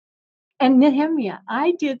And Nehemia,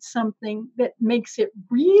 I did something that makes it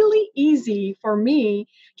really easy for me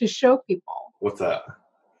to show people. What's that?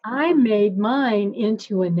 I made mine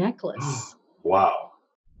into a necklace. Wow.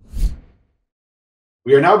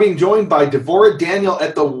 We are now being joined by Devorah Daniel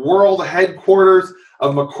at the world headquarters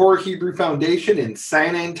of McCord Hebrew Foundation in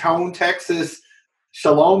San Antonio, Texas.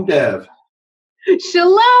 Shalom, Dev.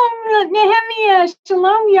 Shalom, Nehemia.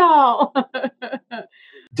 Shalom, y'all.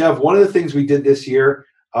 Dev, one of the things we did this year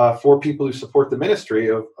for people who support the ministry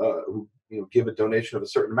of who give a donation of a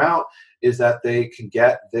certain amount is that they can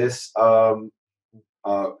get this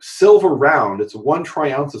silver round. It's 1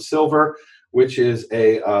 troy ounce of silver, which is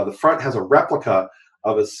the front has a replica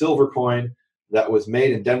of a silver coin that was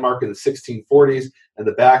made in Denmark in the 1640s, and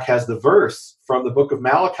the back has the verse from the book of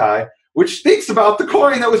Malachi, which speaks about the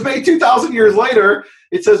coin that was made 2,000 years later.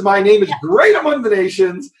 It says, "My name is great among the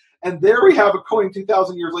nations." And there we have a coin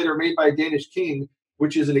 2,000 years later made by a Danish king,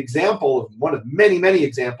 which is an example of one of many, many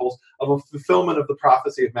examples of a fulfillment of the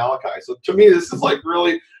prophecy of Malachi. So to me, this is like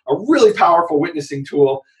really a really powerful witnessing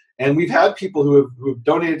tool. And we've had people who have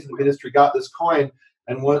donated to the ministry, got this coin.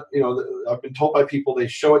 And what, I've been told by people, they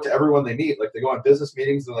show it to everyone they meet. Like they go on business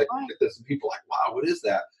meetings and like, look at this. And people are like, wow, what is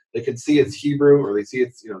that? They can see it's Hebrew, or they see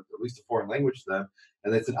it's, at least a foreign language to them.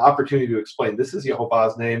 And it's an opportunity to explain, this is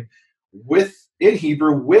Yehovah's name in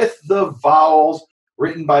Hebrew with the vowels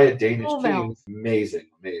written by a Danish king. Amazing.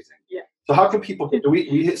 Yeah. So how can people get,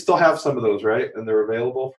 we still have some of those, right? And they're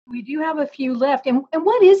available? We do have a few left. And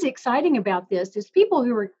what is exciting about this is people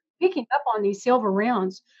who are picking up on these silver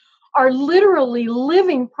rounds are literally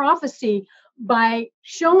living prophecy by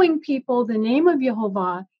showing people the name of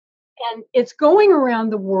Yehovah, and it's going around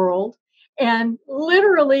the world. And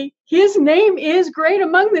literally, his name is great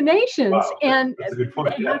among the nations. Wow, and that's a good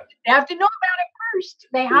point. They have to know about it first.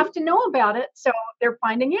 They have to know about it, so they're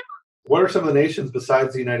finding out. What are some of the nations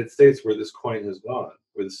besides the United States where this coin has gone,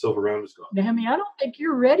 where the silver round has gone? Nehemia, I don't think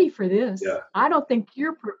you're ready for this. Yeah. I don't think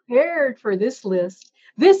you're prepared for this list.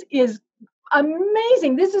 This is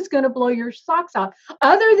amazing. This is going to blow your socks off.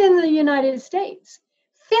 Other than the United States,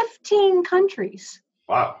 15 countries.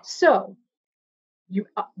 Wow. So you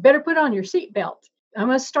better put on your seatbelt. I'm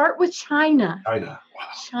going to start with China. Wow.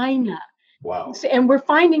 China. Wow. And we're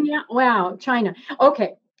finding out, wow, China.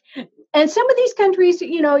 Okay. And some of these countries,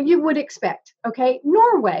 you would expect, okay?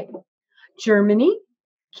 Norway, Germany,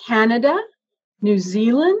 Canada, New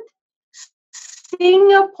Zealand,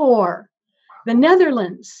 Singapore, the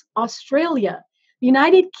Netherlands, Australia,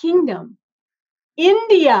 United Kingdom,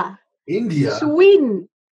 India,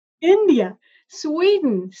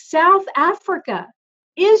 Sweden, South Africa,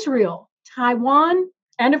 Israel, Taiwan,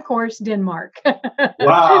 and of course, Denmark.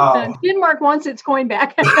 Wow. Denmark wants its coin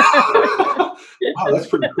back. Wow, that's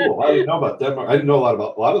pretty cool. I didn't know about Denmark. I didn't know a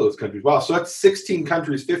lot of those countries. Wow, so that's 16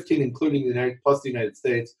 countries, 15 including the United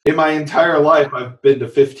States. In my entire life, I've been to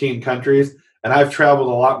 15 countries, and I've traveled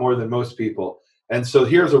a lot more than most people. And so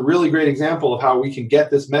here's a really great example of how we can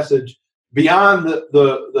get this message beyond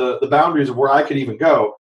the boundaries of where I could even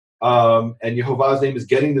go. And Yehovah's name is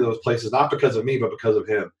getting to those places, not because of me, but because of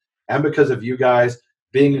him, and because of you guys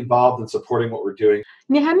being involved and supporting what we're doing.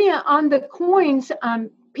 Nehemia, on the coins,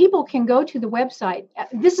 people can go to the website.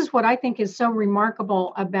 This is what I think is so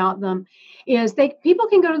remarkable about them, is people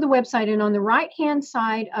can go to the website, and on the right-hand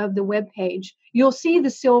side of the web page, you'll see the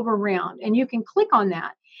silver round, and you can click on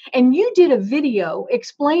that. And you did a video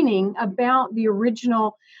explaining about the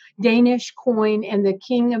original Danish coin and the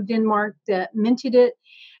king of Denmark that minted it.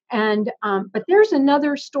 And but there's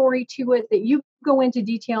another story to it that you go into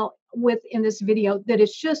detail with in this video that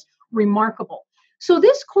is just remarkable. So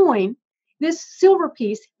this coin, this silver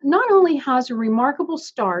piece, not only has a remarkable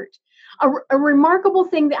start, a remarkable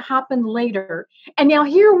thing that happened later, and now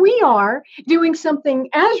here we are doing something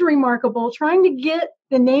as remarkable, trying to get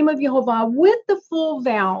the name of Yehovah with the full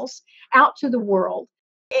vowels out to the world.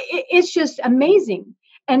 It's just amazing.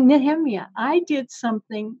 And Nehemia, I did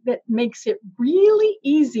something that makes it really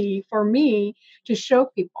easy for me to show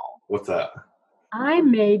people. What's that? I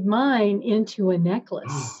made mine into a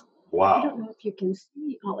necklace. Wow. I don't know if you can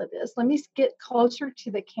see all of this. Let me get closer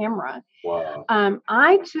to the camera. Wow.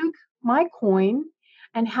 I took my coin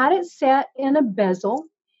and had it set in a bezel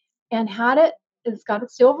and it's got a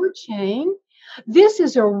silver chain. This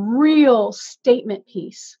is a real statement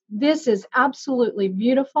piece. This is absolutely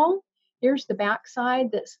beautiful. Here's the back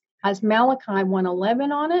side that has Malachi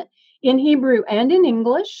 1:11 on it in Hebrew and in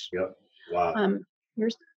English. Yep. Wow.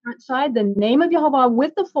 Here's the front side, the name of Yehovah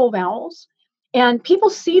with the full vowels. And people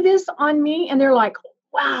see this on me and they're like,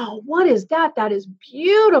 wow, what is that? That is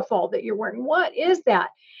beautiful that you're wearing. What is that?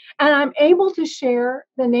 And I'm able to share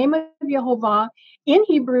the name of Yehovah in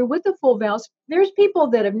Hebrew with the full veils. There's people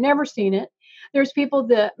that have never seen it. There's people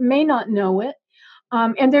that may not know it.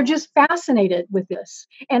 And they're just fascinated with this.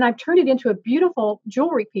 And I've turned it into a beautiful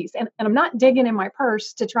jewelry piece. And I'm not digging in my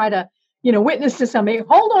purse to try to, witness to somebody.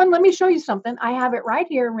 Hold on, let me show you something. I have it right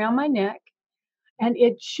here around my neck. And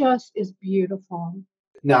it just is beautiful.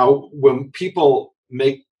 Now, when people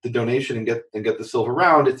make the donation and get the silver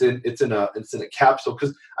round, it's in a capsule.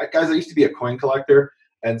 Because guys, I used to be a coin collector,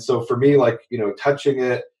 and so for me, like, touching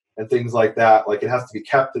it and things like that, like, it has to be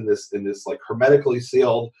kept in this like hermetically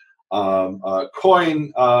sealed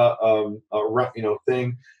coin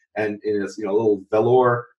thing, and in this little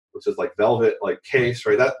velour, which is like velvet, like case,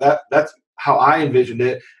 right? That's how I envisioned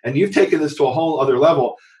it. And you've taken this to a whole other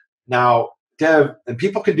level now, Dev, and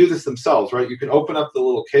people can do this themselves, right? You can open up the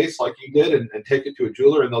little case like you did and take it to a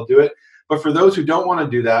jeweler and they'll do it. But for those who don't want to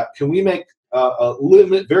do that, can we make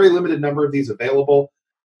very limited number of these available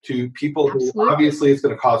to people who obviously it's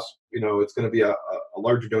going to cost, it's going to be a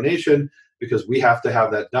larger donation because we have to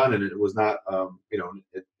have that done, and it was not,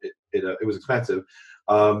 it was expensive.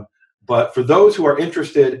 But for those who are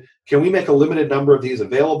interested, can we make a limited number of these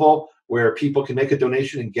available where people can make a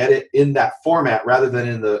donation and get it in that format rather than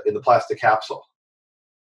in the plastic capsule?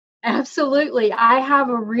 Absolutely. I have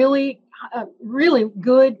a really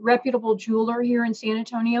good, reputable jeweler here in San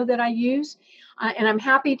Antonio that I use, and I'm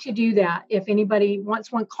happy to do that. If anybody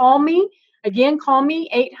wants one, call me. Again, call me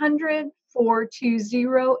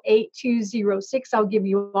 800-420-8206. I'll give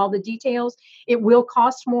you all the details. It will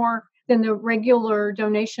cost more than the regular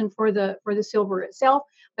donation for the silver itself,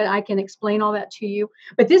 but I can explain all that to you.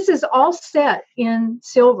 But this is all set in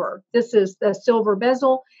silver. This is the silver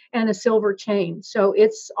bezel and a silver chain. So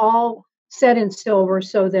it's all set in silver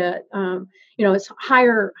so that, it's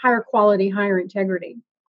higher quality, higher integrity.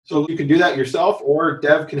 So you can do that yourself, or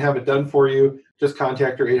Dev can have it done for you. Just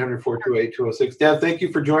contact her, 800-428-8206. Dev, thank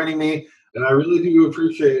you for joining me. And I really do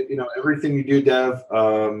appreciate, everything you do, Dev.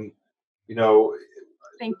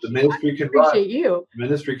 Thank the you. ministry can appreciate run. You. The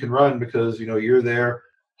ministry can run because, you're there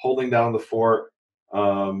holding down the fort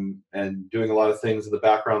and doing a lot of things in the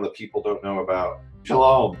background that people don't know about.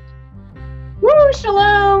 Shalom. Woo,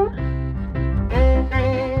 shalom.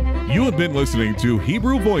 You have been listening to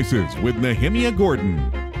Hebrew Voices with Nehemia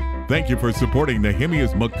Gordon. Thank you for supporting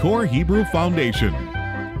Nehemia's Makor Hebrew Foundation.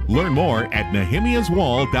 Learn more at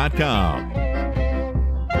nehemiaswall.com.